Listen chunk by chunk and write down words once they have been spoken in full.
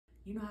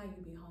You know how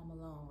you be home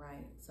alone,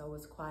 right? So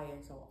it's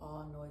quiet, so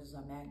all noises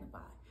are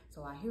magnified.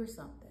 So I hear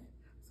something.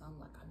 So I'm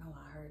like, I know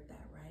I heard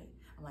that, right?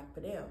 I'm like,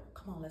 Fidel,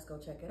 come on, let's go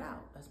check it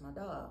out. That's my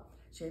dog.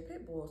 She a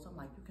pit bull, so I'm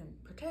like, you can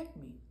protect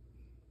me.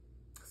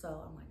 So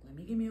I'm like, let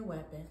me give me a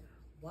weapon.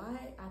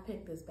 Why I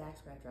picked this back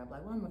scratcher up?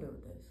 Like, what am I gonna do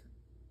with this?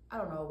 I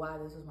don't know why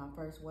this is my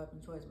first weapon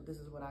choice, but this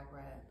is what I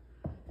grabbed.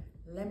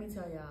 Let me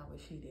tell y'all what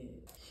she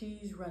did.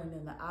 She's running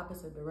in the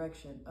opposite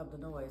direction of the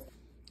noise.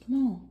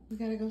 Come on, we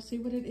gotta go see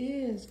what it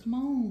is. Come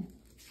on.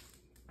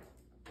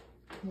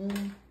 I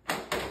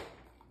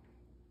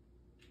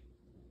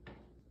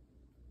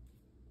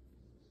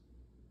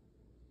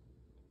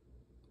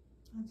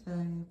tell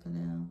you,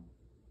 Fidel,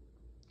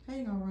 how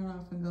you gonna run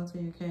off and go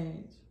to your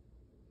cage?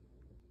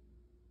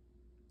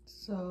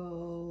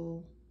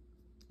 So,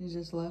 you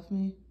just left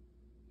me?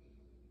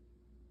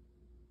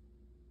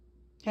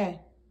 Hey,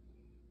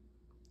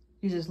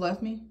 you just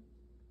left me?